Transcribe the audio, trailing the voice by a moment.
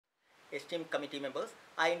esteemed committee members,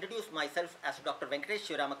 I introduce myself as Dr. Venketesh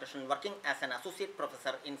working as an associate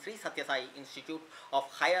professor in Sri Sathya Sai Institute of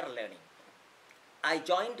Higher Learning. I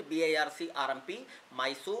joined BIRC RMP,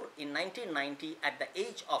 Mysore in 1990 at the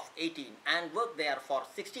age of 18 and worked there for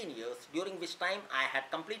 16 years, during which time I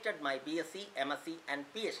had completed my BSc, MSc and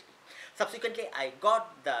PhD. Subsequently, I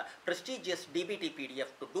got the prestigious DBT PDF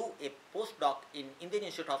to do a postdoc in Indian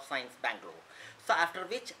Institute of Science, Bangalore. So after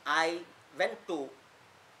which I went to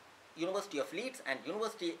University of Leeds and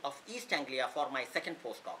University of East Anglia for my second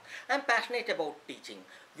postdoc. I am passionate about teaching.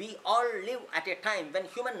 We all live at a time when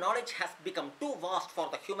human knowledge has become too vast for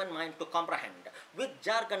the human mind to comprehend, with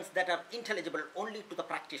jargons that are intelligible only to the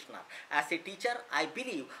practitioner. As a teacher, I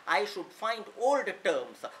believe I should find old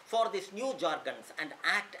terms for these new jargons and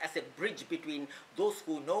act as a bridge between those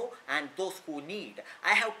who know and those who need.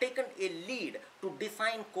 I have taken a lead to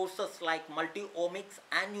design courses like multi-omics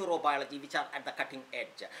and neurobiology, which are at the cutting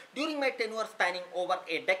edge. During my tenure spanning over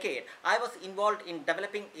a decade, I was involved in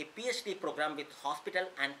developing a PhD program with hospital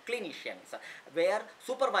and clinicians, where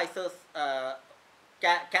supervisors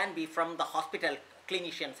can be from the hospital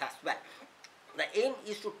clinicians as well. The aim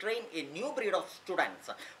is to train a new breed of students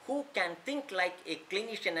who can think like a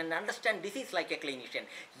clinician and understand disease like a clinician,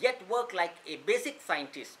 yet work like a basic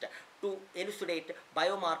scientist to elucidate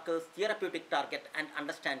biomarkers, therapeutic target and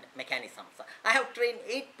understand mechanisms. I have trained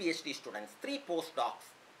 8 PhD students, 3 postdocs,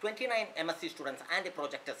 29 MSc students and a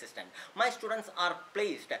project assistant. My students are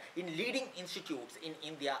placed in leading institutes in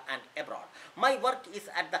India and abroad. My work is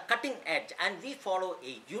at the cutting edge and we follow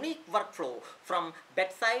a unique workflow from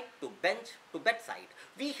bedside to bench to bedside.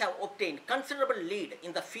 We have obtained considerable lead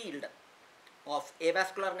in the field of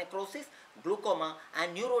avascular necrosis, glaucoma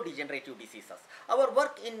and neurodegenerative diseases. Our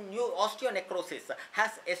work in osteonecrosis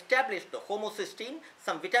has established homocysteine,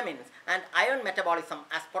 some vitamins and iron metabolism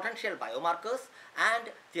as potential biomarkers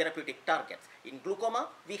and therapeutic targets. In glaucoma,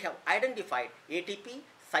 we have identified ATP,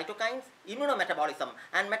 cytokines, immunometabolism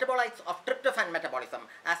and metabolites of tryptophan metabolism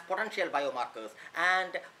as potential biomarkers,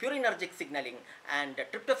 and purinergic signaling and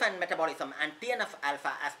tryptophan metabolism and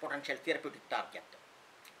TNF-alpha as potential therapeutic target.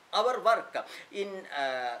 Our work in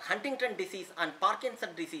Huntington disease and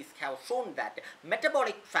Parkinson's disease have shown that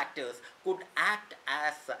metabolic factors could act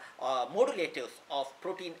as modulators of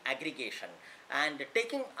protein aggregation, and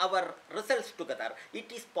taking our results together,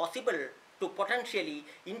 it is possible to potentially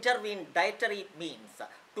intervene dietary means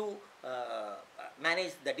to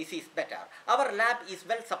manage the disease better. Our lab is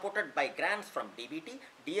well supported by grants from DBT,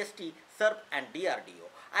 DST, SERP and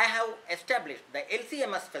DRDO. I have established the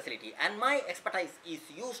LCMS facility and my expertise is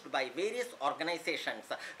used by various organizations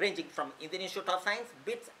ranging from Indian Institute of Science,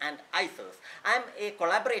 BITS and ICERS. I am a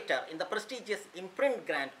collaborator in the prestigious imprint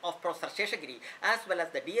grant of Professor Sheshagiri as well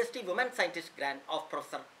as the DST Women Scientist grant of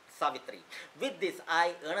Professor Savitri. With this,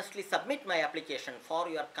 I earnestly submit my application for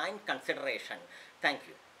your kind consideration. Thank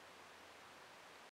you.